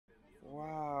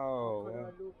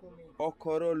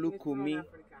Okoro Lukumi,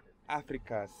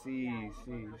 África, sí.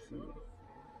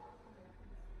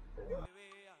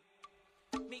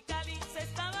 Mi Cali se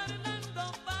está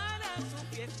adornando para su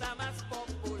fiesta más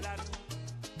popular.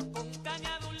 Con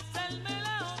caña dulce el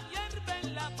melao hierve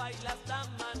en la paila hasta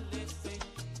amanecer.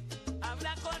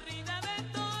 Habrá corrida de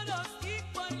toros y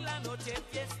por la noche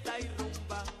fiesta y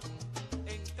rumba.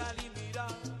 En Cali mira,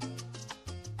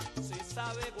 se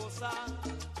sabe gozar.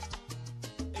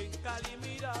 En Cali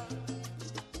mira,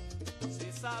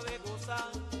 se sabe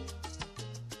gozar.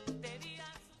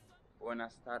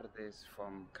 Buenas tardes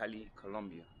from Cali,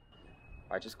 Colombia.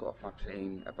 I just got off my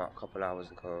plane about a couple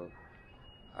hours ago,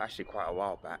 actually quite a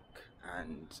while back,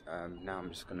 and now I'm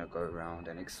just gonna go around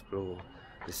and explore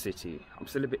the city. I'm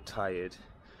still a bit tired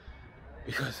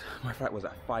because my flight was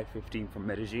at 5:15 from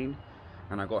Medellin,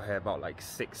 and I got here about like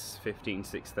 6:15,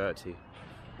 6:30,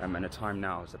 and the time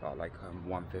now is about like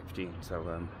 1:15. So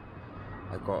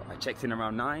I checked in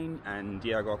around 9, and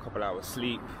yeah, I got a couple hours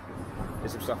sleep, did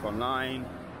some stuff online.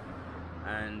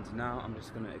 And now I'm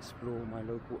just gonna explore my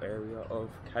local area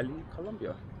of Cali,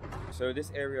 Colombia. So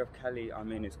this area of Cali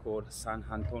I'm in is called San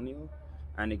Antonio,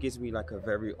 and it gives me like a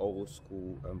very old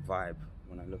school vibe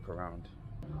when I look around.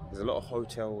 There's a lot of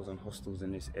hotels and hostels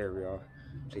in this area,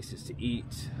 places to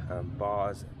eat,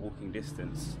 bars, walking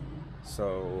distance.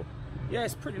 So yeah,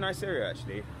 it's a pretty nice area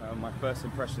actually. My first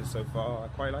impressions so far, I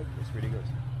quite like it, it's really good.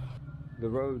 The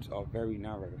roads are very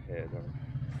narrow here though.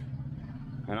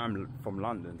 And I'm from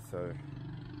London, so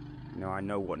you know I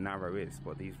know what narrow is,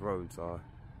 but these roads are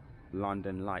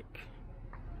London-like.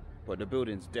 But the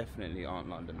buildings definitely aren't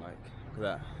London-like. Look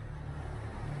at that.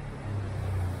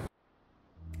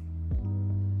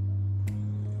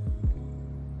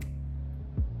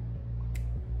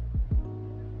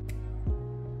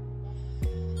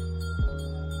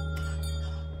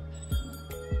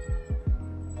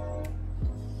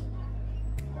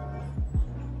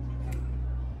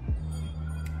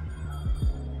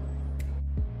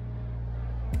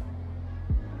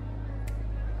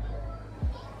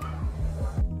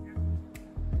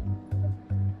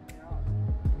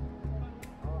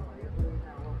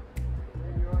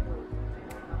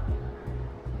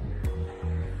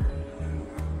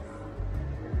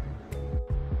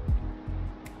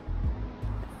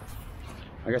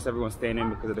 I guess everyone's staying in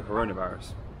because of the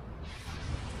coronavirus.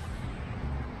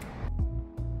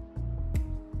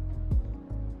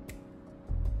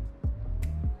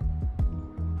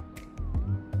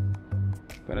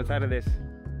 Buenas tardes.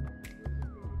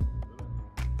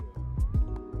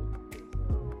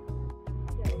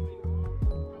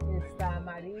 Está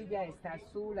amarilla, está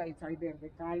azul, ahí está el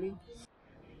verde Cali.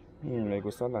 Me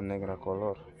gusta la negra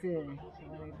color. Sí,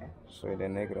 bonita. Soy de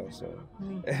negro, so.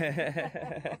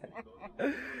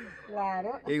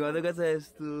 Claro. ¿Y cuánto cosa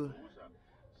es tu?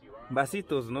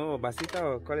 Vasitos, ¿no? ¿Vasita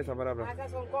o cuál es la palabra? Esas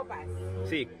son copas.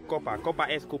 Sí, copa. Copa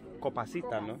es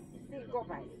copacita, Copas. ¿no? Sí,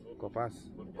 copas.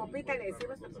 Copas. Copita le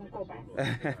decimos, pero son copas.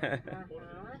 Ajá.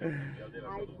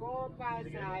 Hay copas,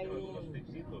 hay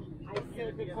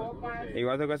set de copas. ¿Y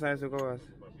cuánto cuestan esas copas?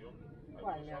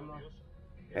 ¿Cuál, mi amor?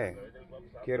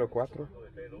 Quiero 4.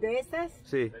 ¿De estas?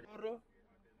 Sí.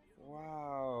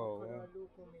 Wow.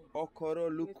 Okoro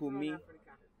Lukumi,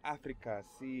 África,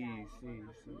 sí.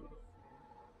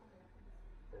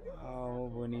 Oh,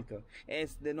 bonito.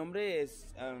 De nombre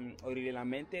es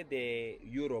originalmente de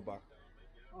Yoruba.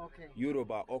 Okay.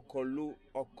 Yoruba,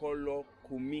 Okolo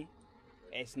Kumi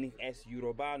es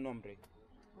Yoruba nombre.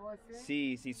 ¿Oh,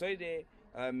 sí? Sí, soy de...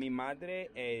 mi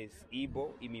madre es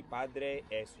Igbo y mi padre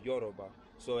es Yoruba.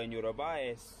 So en Yoruba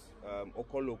es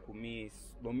Okolo Kumi,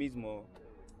 es lo mismo.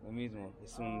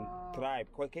 Es un tribe.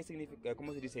 ¿Qué significa?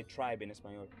 ¿Cómo se dice tribe en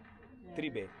español?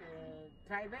 Tribe.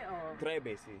 ¿Tribe o...?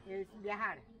 Tribe, sí. Es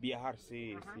viajar. Viajar,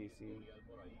 sí.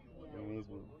 Lo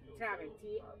mismo. Travel,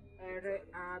 T-R-A-B-E-L.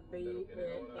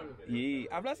 ¿Y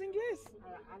hablas inglés?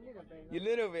 A little bit. You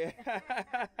little bit.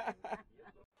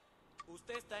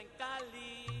 Usted está en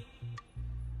Cali,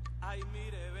 ay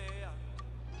mire vea.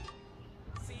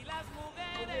 Si las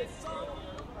mujeres son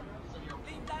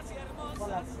lindas y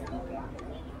hermosas,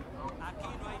 aquí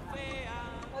no hay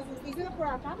feas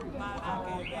para que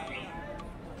vea.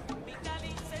 Mi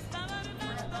Cali se está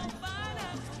adornando para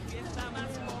su fiesta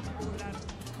más popular.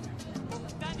 Con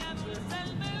caña dulce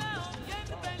el melao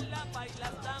hierve en la paila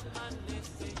hasta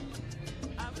amanecer.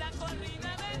 Habrá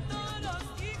corrida de toros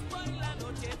y por la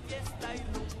noche fiesta y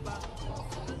rumba.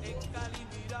 En Cali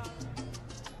mira,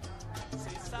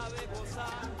 se sabe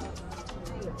gozar.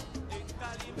 En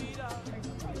Cali mira,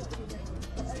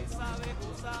 se sabe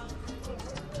gozar.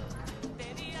 De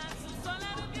día su sol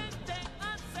ardiente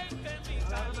hace que mi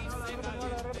Cali se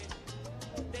caliente.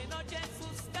 De noche en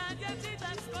sus calles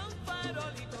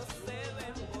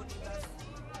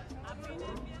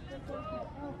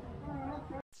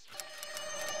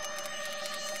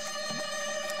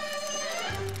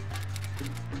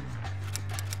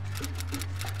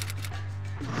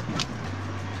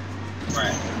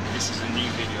this is a new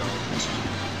video.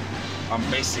 I'm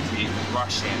basically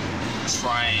rushing,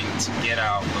 trying to get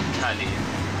out of Cali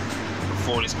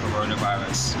before this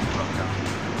coronavirus lockdown.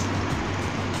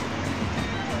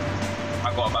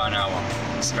 I've got about an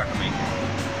hour, see if I can make it.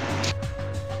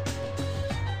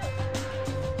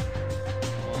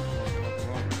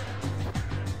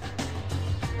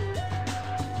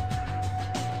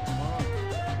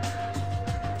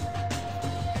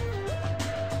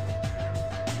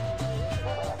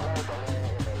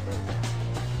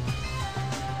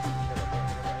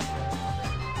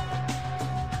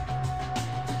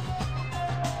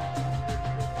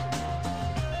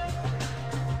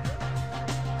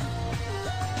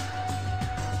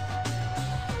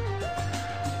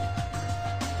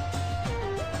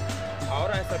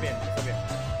 Ahora está bien, está bien.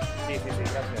 Sí, sí, sí,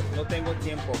 gracias. No tengo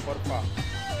tiempo, porfa.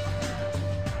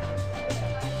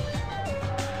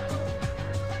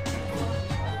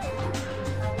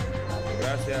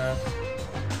 Gracias.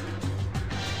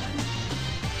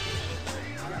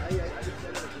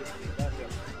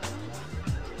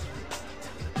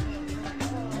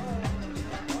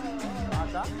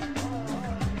 ¿Acá?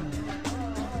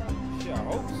 Yeah, I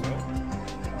hope so.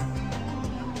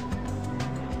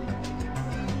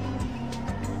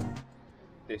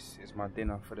 This is my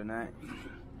dinner for the night.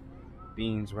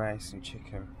 Beans, rice and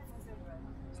chicken.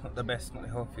 It's not the best, not the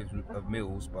healthiest of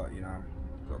meals, but you know,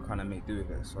 got to kind of make do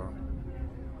with it. So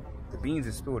the beans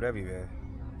are spilled everywhere.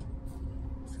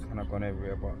 It's kind of gone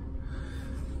everywhere, but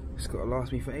it's got to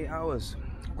last me for 8 hours.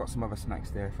 I've got some other snacks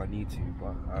there if I need to,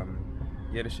 but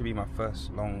yeah, this should be my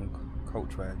first long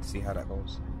coach ride. See how that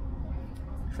goes.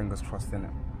 Fingers crossed in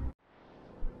it.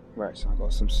 Right, so I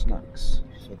got some snacks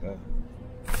for the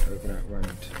over that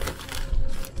road.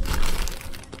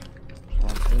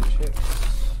 Plantain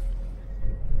chips,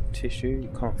 tissue, you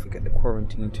can't forget the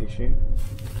quarantine tissue,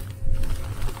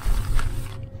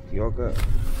 yogurt,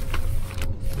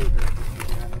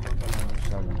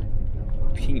 some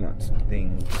peanut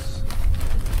things,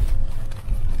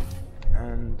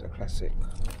 and a classic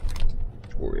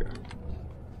Oreo.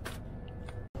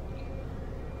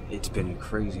 It's been a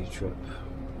crazy trip.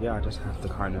 Yeah, I just have to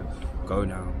kind of go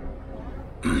now.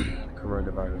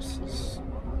 Coronavirus is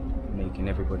making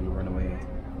everybody run away.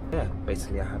 Yeah,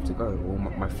 basically I have to go. Well,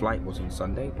 my flight was on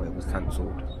Sunday, but it was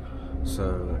cancelled.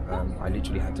 So I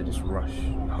literally had to just rush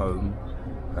home.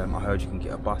 I heard you can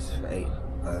get a bus for you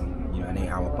know, an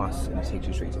 8-hour bus, and it takes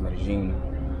you straight to Medellin.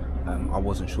 I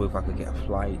wasn't sure if I could get a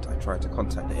flight. I tried to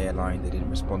contact the airline, they didn't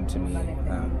respond to me,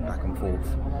 back and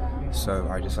forth. So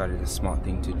I decided the smart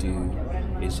thing to do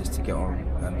is just to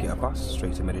get a bus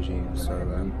straight to Medellin.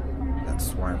 So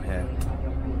that's why I'm here.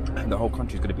 And the whole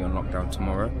country is going to be on lockdown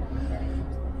tomorrow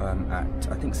at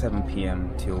I think 7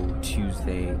 PM till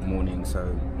Tuesday morning.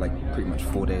 So like pretty much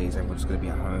 4 days everyone's going to be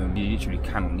at home. You literally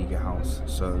cannot leave your house.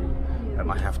 So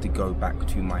I have to go back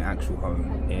to my actual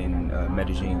home in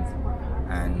Medellin.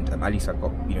 And at least I've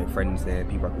got, you know, friends there,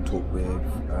 people I can talk with,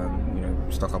 you know,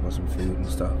 stock up on some food and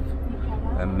stuff.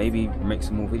 Maybe make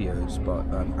some more videos, but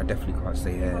I definitely can't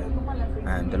stay there.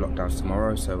 And the lockdown's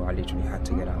tomorrow, so I literally had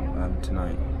to get out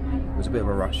tonight. It was a bit of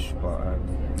a rush, but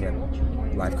yeah,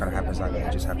 life kind of happens like that.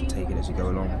 You just have to take it as you go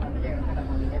along.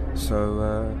 So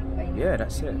yeah,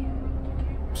 that's it.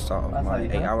 Start of my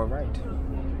 8-hour ride.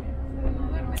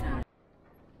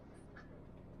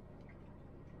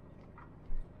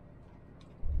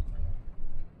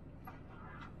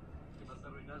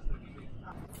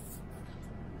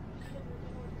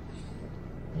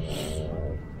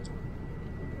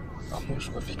 I'm not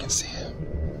sure if you can see it,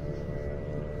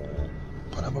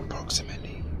 but I'm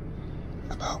approximately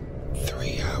about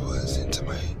 3 hours into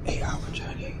my 8-hour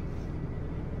journey,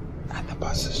 and the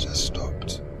bus has just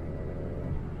stopped.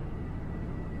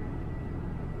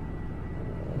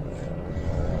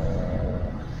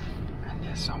 And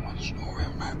there's someone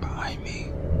snoring right behind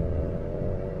me.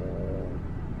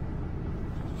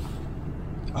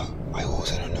 Oh, I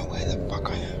also don't know where the fuck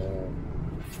I am.